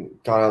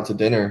gone out to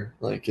dinner.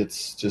 Like,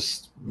 it's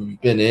just, we've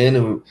been in,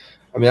 and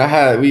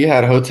we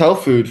had hotel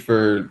food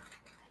for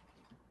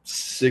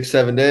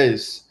 6-7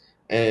 days.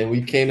 And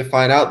we came to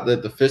find out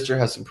that the Pfister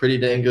has some pretty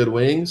dang good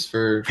wings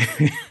for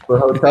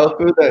hotel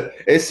food. That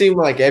it seemed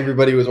like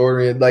everybody was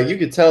ordering it. Like, you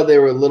could tell they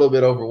were a little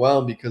bit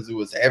overwhelmed because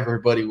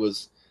everybody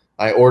was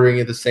like ordering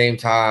at the same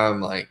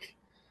time. Like,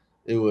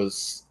 it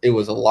was a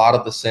lot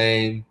of the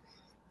same.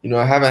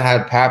 I haven't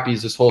had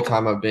Pappy's this whole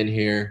time I've been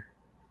here.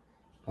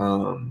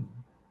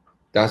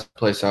 That's the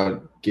place I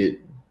would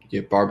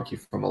get barbecue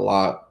from a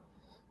lot.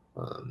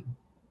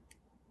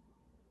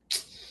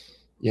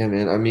 Yeah,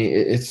 man. I mean,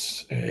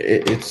 it's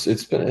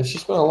just been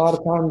a lot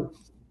of time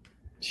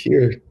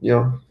here,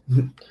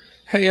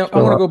 Hey, I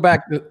want to go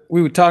back to,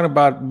 we were talking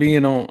about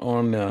being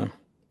on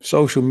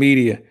social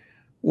media.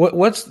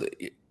 What's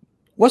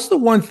the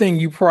one thing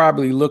you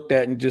probably looked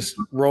at and just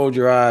rolled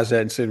your eyes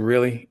at and said,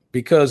 really?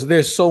 Because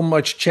there's so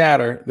much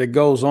chatter that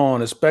goes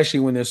on,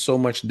 especially when there's so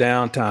much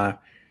downtime.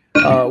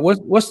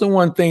 What's the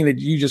one thing that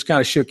you just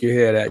kind of shook your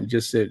head at and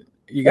just said,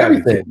 you got to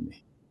be kidding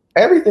me?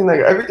 Everything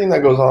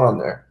that goes on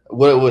there.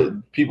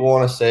 what people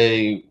want to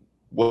say,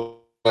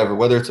 whatever,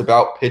 whether it's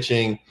about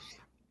pitching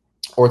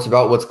or it's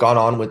about what's gone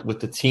on with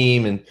the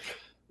team, and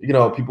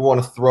people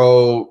want to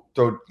throw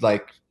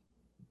like,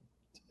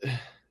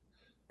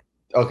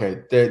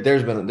 okay,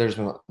 there's been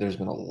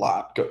a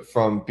lot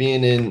from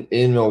being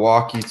in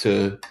Milwaukee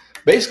to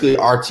basically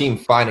our team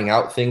finding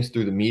out things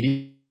through the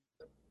media.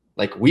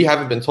 Like, we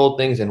haven't been told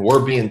things, and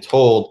we're being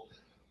told,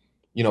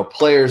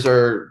 players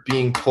are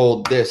being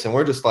told this, and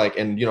we're just like,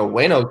 and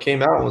Wayno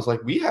came out and was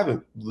like, we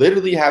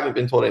literally haven't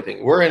been told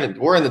anything. We're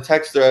in the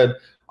text thread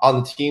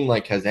on the team,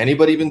 like, has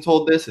anybody been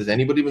told this? Has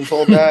anybody been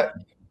told that?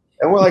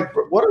 And we're like,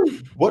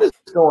 what is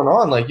going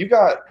on? Like, you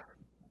got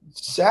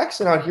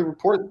Saxon out here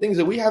reporting things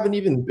that we haven't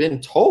even been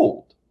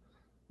told.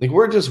 Like,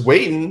 we're just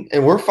waiting,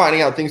 and we're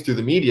finding out things through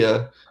the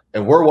media,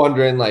 and we're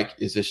wondering, like,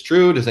 is this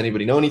true? Does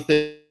anybody know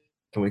anything?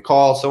 Can we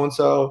call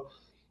so-and-so?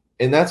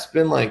 And that's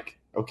been like,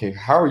 okay,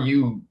 how are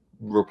you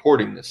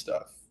reporting this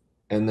stuff?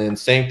 And then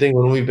same thing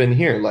when we've been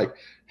here, like,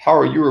 how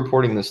are you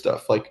reporting this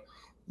stuff? Like,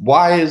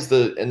 why is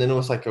and then it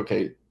was like,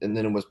 okay, and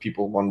then it was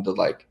people wanted to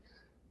like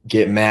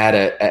get mad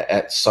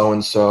at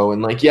so-and-so,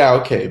 and like, yeah,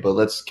 okay,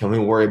 but can we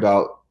worry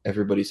about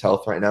everybody's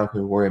health right now?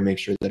 Can we worry and make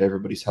sure that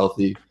everybody's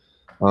healthy?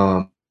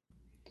 And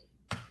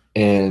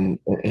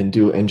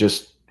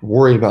just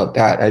worry about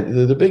that.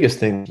 The biggest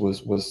thing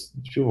was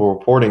people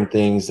reporting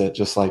things that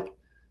just like,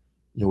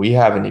 we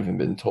haven't even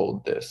been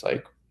told this.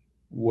 Like,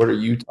 what are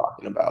you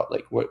talking about?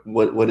 Like,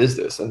 what is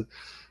this?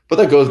 But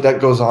that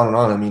goes on and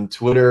on. I mean,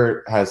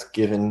 Twitter has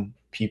given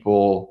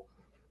people,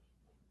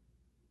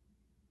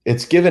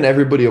 it's given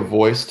everybody a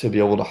voice to be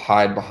able to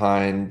hide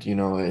behind,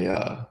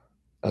 a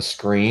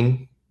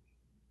screen,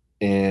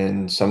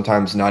 and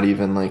sometimes not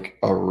even like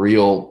a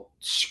real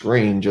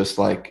screen, just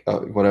like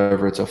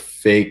whatever. It's a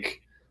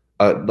fake,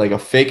 like a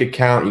fake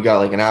account. You got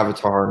like an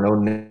avatar,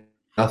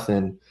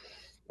 nothing.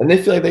 And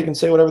they feel like they can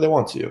say whatever they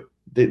want to you.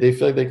 They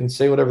feel like they can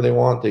say whatever they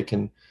want. They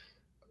can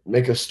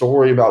make a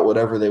story about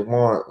whatever they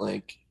want.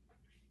 Like,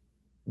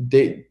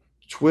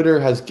 Twitter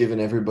has given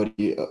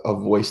everybody a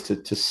voice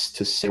to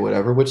say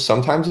whatever, which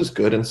sometimes is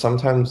good, and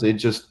sometimes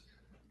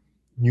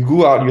you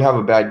go out, you have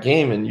a bad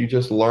game, and you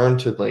just learn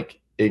to like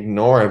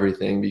ignore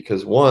everything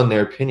because, one,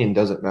 their opinion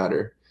doesn't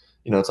matter.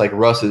 It's like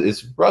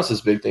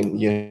Russ's big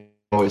thing.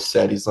 Always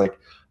said, he's like,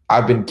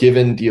 I've been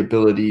blessed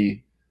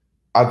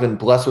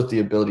with the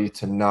ability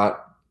to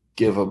not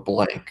give a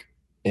blank,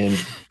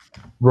 and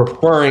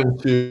referring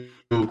to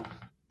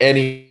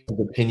any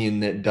opinion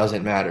that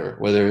doesn't matter,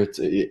 whether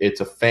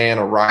it's a fan,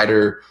 a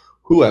writer,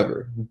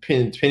 whoever.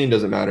 Opinion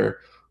doesn't matter.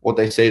 What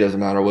they say doesn't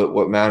matter.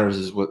 What matters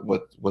is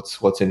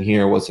what's in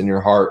here, what's in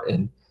your heart,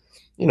 and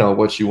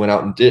what you went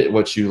out and did,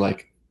 what you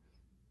like,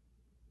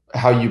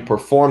 how you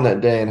performed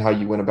that day, and how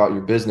you went about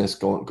your business,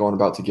 going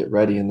about to get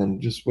ready, and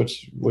then just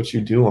what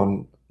you do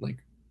on like,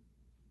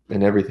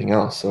 and everything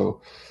else.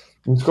 So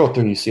you scroll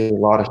through, you see a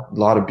lot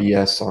of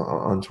BS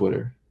on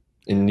Twitter,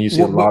 and you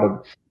see a lot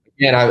of.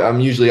 And I'm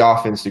usually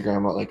off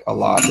Instagram like a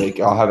lot. Like,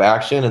 I'll have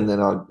action, and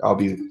then I'll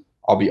be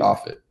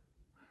off it.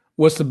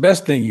 What's the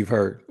best thing you've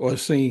heard or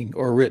seen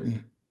or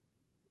written?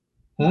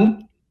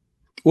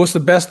 What's the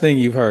best thing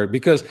you've heard?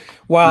 Because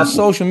while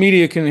social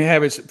media can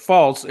have its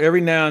faults,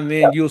 every now and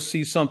then you'll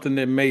see something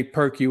that may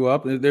perk you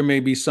up. There may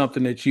be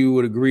something that you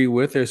would agree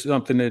with. There's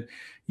something that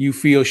you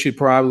feel should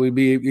probably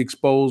be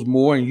exposed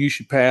more, and you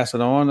should pass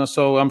it on.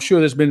 So I'm sure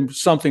there's been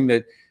something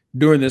that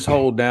during this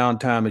whole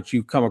downtime that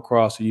you've come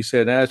across and you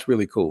said, that's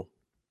really cool.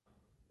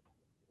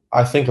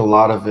 I think a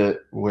lot of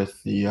it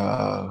with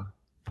the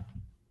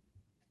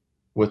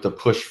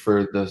push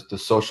for the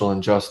social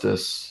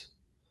injustice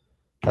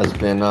has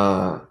been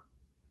one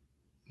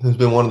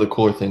of the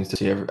cooler things to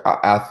see.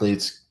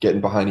 Athletes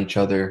getting behind each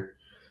other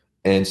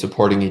and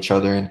supporting each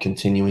other and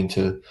continuing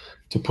to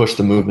push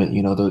the movement.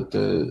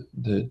 The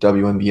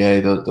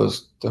WNBA,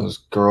 those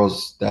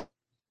girls that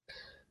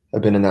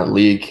have been in that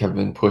league have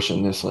been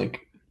pushing this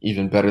like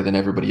even better than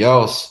everybody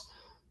else.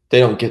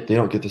 They don't get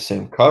the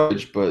same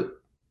coverage, but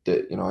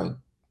I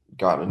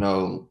got to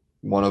know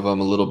one of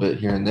them a little bit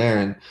here and there,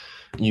 and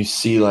you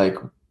see like,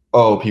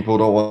 oh, people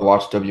don't want to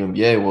watch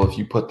WNBA. Well, if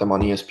you put them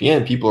on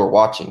ESPN, people are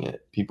watching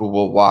it. People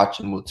will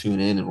watch and will tune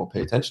in and will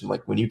pay attention.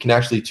 Like, when you can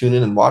actually tune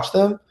in and watch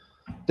them,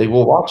 they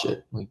will watch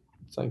it. Like,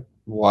 it's like,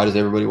 why does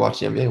everybody watch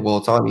the NBA? Well,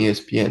 it's on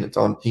ESPN, it's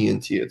on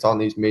TNT, it's on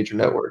these major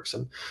networks,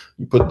 and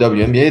you put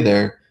WNBA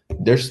there,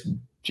 there's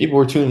people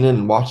are tuning in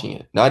and watching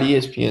it. Not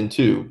ESPN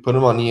too. Put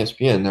them on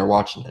ESPN, they're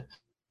watching it.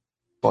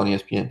 On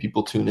ESPN,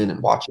 people tune in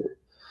and watch it.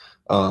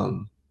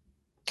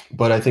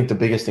 But I think the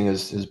biggest thing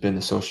has been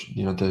the social,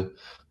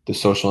 the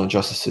social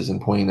injustices and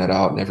pointing that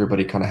out, and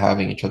everybody kind of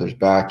having each other's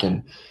back.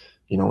 And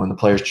when the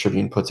Players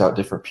Tribune puts out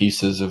different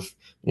pieces of,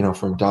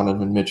 from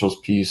Donovan Mitchell's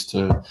piece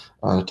to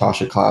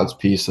Natasha Cloud's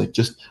piece, like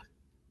just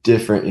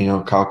different,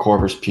 Kyle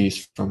Korver's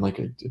piece from like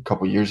a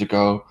couple years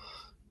ago,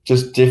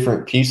 just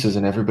different pieces,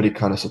 and everybody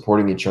kind of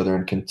supporting each other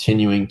and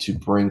continuing to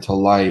bring to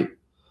light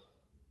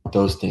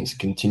those things,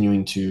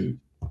 continuing to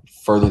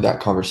further that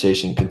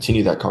conversation,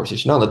 continue that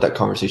conversation, not let that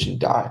conversation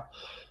die.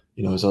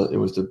 It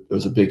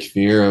was a big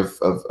fear of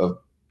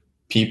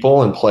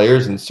people and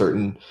players and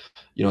certain,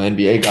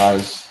 NBA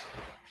guys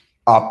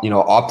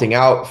opting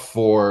out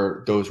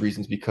for those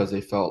reasons because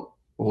they felt,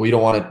 well, we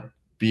don't want to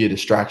be a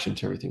distraction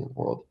to everything in the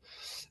world.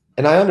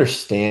 And I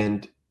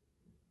understand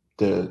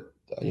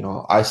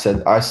I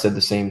said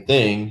the same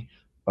thing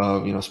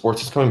of,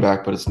 sports is coming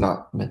back, but it's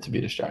not meant to be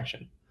a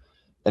distraction.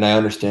 And I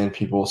understand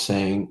people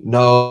saying,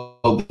 no,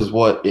 this is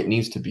what it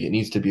needs to be. It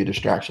needs to be a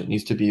distraction. It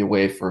needs to be a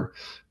way for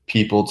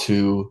people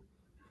to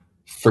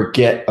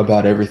forget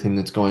about everything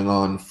that's going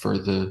on for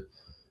the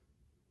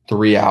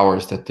 3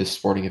 hours that this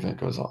sporting event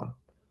goes on.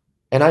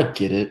 And I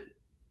get it.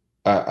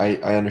 I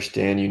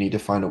understand you need to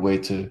find a way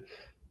to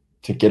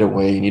get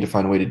away. You need to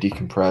find a way to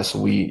decompress.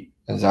 We,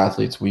 as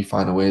athletes, we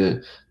find a way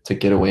to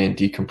get away and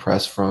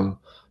decompress from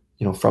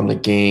the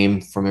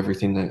game, from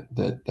everything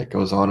that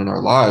goes on in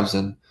our lives.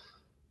 And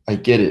I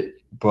get it.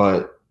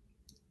 But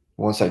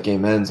once that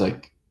game ends,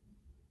 like,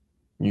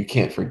 you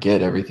can't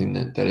forget everything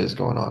that is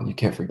going on. You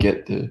can't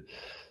forget that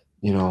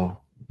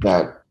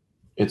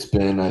it's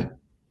been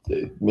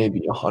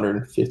maybe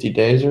 150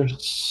 days or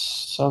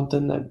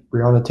something that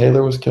Breonna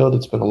Taylor was killed.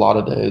 It's been a lot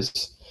of days.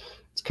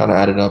 It's kind of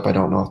added up. I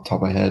don't know off the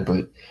top of my head,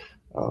 but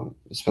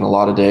it's been a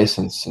lot of days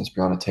since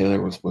Breonna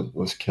Taylor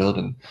was killed,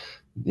 and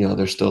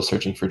they're still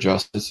searching for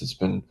justice. It's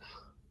been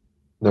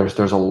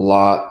there's a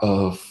lot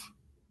of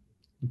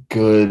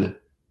good,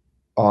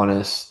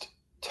 honest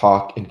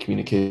talk and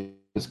communication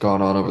that's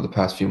gone on over the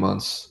past few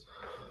months,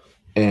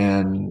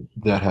 and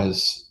that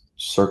has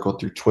circled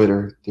through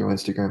Twitter, through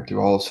Instagram,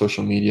 through all of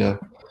social media,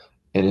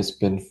 and it's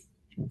been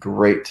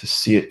great to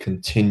see it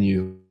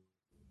continue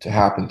to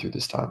happen through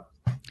this time.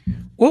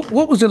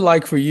 What was it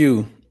like for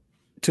you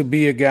to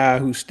be a guy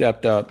who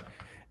stepped up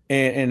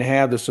and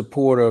have the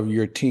support of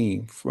your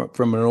team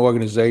from an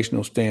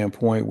organizational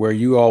standpoint, where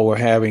you all were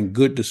having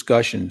good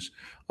discussions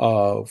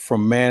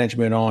from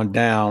management on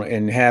down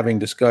and having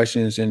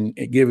discussions and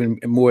giving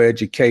more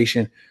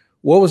education?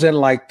 What was it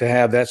like to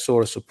have that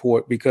sort of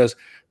support? Because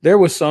there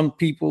were some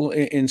people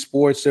in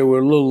sports that were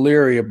a little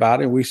leery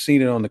about it. We've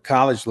seen it on the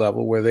college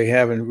level where they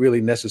haven't really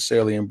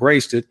necessarily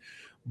embraced it.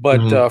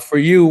 But for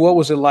you, what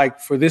was it like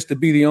for this to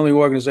be the only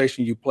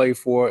organization you play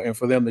for and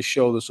for them to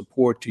show the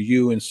support to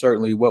you and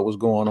certainly what was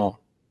going on?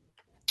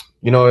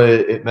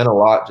 It meant a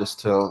lot just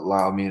to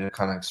allow me to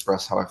kind of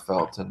express how I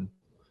felt and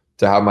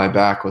to have my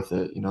back with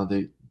it.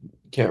 They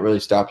can't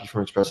really stop you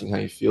from expressing how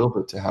you feel,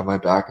 but to have my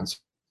back and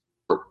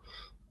support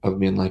of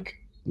being like,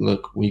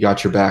 look, we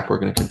got your back. We're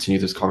going to continue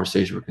this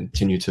conversation. We're going to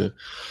continue to,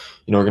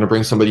 we're going to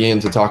bring somebody in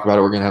to talk about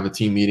it. We're going to have a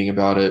team meeting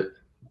about it.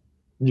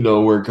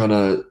 We're going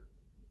to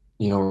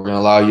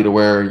allow you to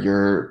wear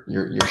your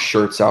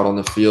shirts out on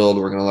the field.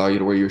 We're going to allow you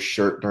to wear your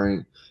shirt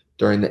during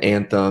the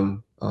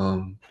anthem. We're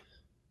going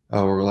to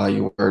allow you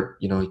to wear,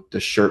 the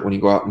shirt when you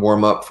go out and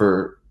warm up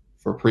for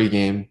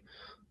pregame.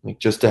 Like,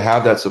 just to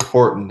have that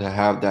support and to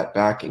have that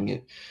backing,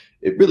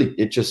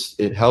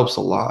 it helps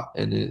a lot.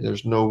 And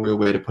there's no real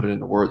way to put it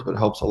into words, but it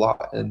helps a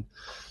lot. And,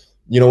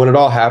 when it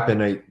all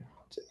happened,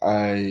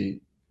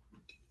 when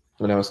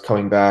I was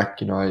coming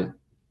back, I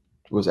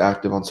was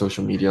active on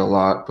social media a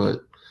lot,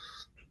 but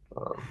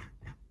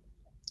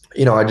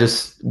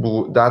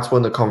that's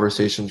when the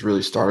conversations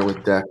really started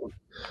with Deck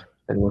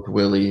and with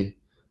Willie,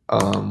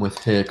 with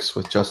Hicks,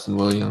 with Justin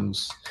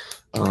Williams,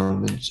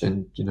 and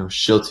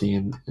Shilty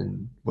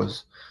and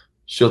was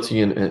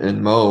Shilty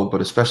and Mo, but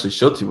especially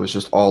Shilty was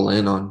just all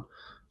in on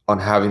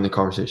having the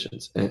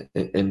conversations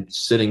and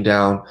sitting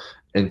down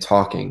and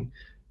talking.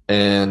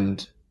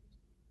 And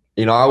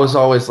I was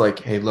always like,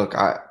 hey, look,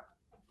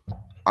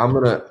 I'm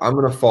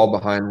gonna fall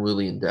behind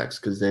Willie and Dex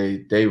because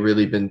they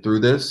really been through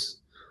this.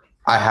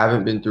 I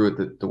haven't been through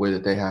it the way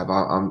that they have.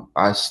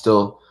 I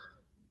still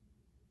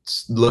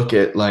look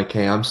at like,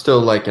 hey, I'm still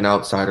like an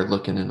outsider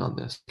looking in on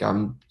this.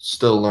 I'm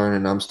still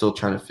learning. I'm still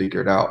trying to figure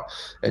it out.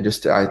 And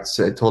I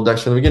told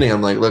Dex from the beginning,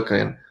 I'm like, look,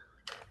 man,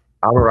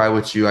 I'll ride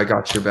with you. I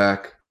got your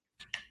back.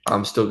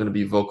 I'm still gonna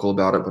be vocal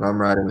about it, but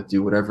I'm riding with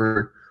you.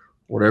 Whatever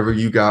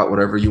you got,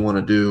 whatever you want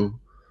to do,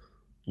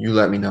 you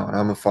let me know, and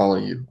I'm gonna follow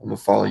you. I'm gonna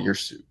follow your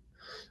suit.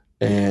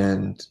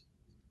 And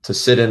to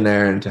sit in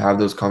there and to have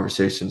those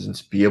conversations and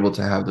to be able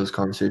to have those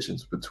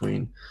conversations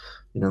between,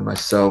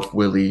 myself,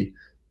 Willie,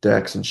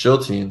 Dex, and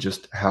Shilty, and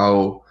just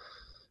how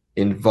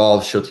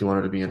involved Shilty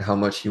wanted to be and how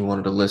much he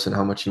wanted to listen,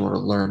 how much he wanted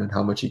to learn, and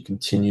how much he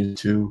continued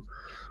to,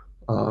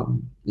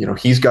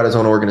 he's got his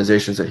own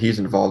organizations that he's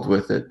involved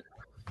with that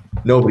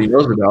nobody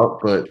knows about,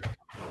 but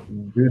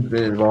dude's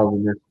been involved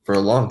in this for a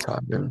long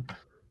time.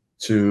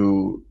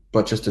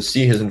 But just to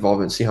see his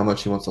involvement, see how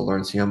much he wants to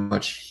learn, see how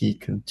much he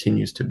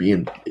continues to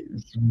be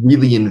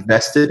really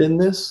invested in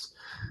this,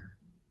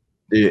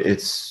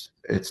 there's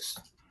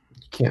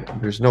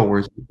no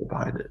words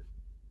behind it.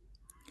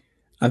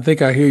 I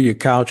think I hear your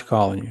couch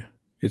calling you.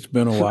 It's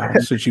been a while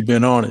since you've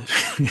been on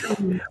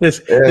it.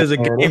 There's a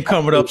game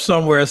coming up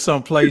somewhere,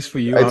 someplace for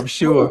you, I'm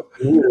sure.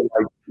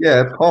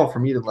 It's calling for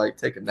me to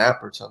take a nap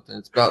or something.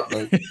 It's about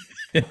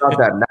it's about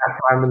that nap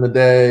time in the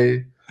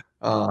day.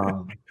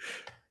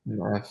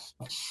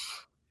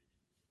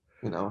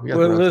 We got the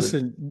Well, road to it.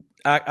 listen,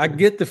 I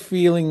get the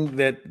feeling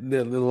that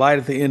the light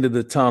at the end of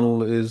the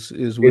tunnel is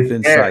It's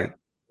within there. sight.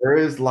 There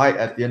is light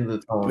at the end of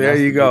the tunnel. There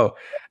you go.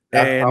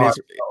 That's And how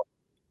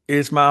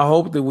it's my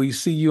hope that we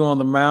see you on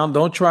the mound.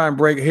 Don't try and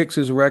break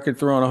Hicks's record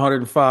throwing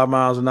 105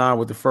 miles an hour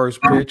with the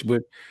first pitch,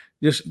 but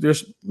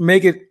just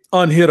make it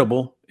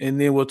unhittable,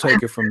 and then we'll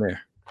take it from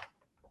there.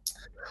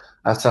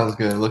 That sounds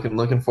good.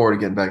 Looking forward to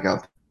getting back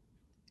out there.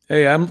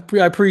 Hey,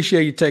 I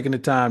appreciate you taking the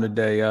time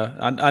today.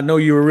 I know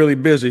you were really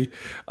busy,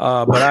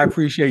 but I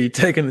appreciate you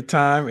taking the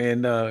time,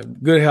 and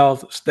good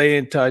health. Stay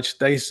in touch,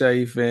 stay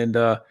safe, and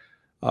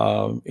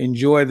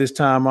enjoy this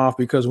time off,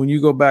 because when you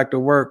go back to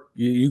work,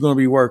 you're going to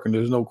be working.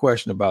 There's no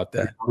question about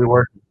that. We'll be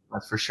working.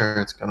 That's for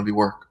sure. It's going to be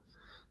work.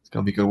 It's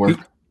going to be good work.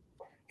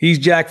 He's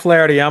Jack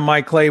Flaherty. I'm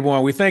Mike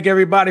Claiborne. We thank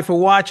everybody for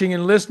watching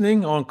and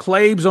listening on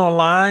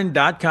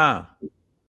ClaibsOnline.com.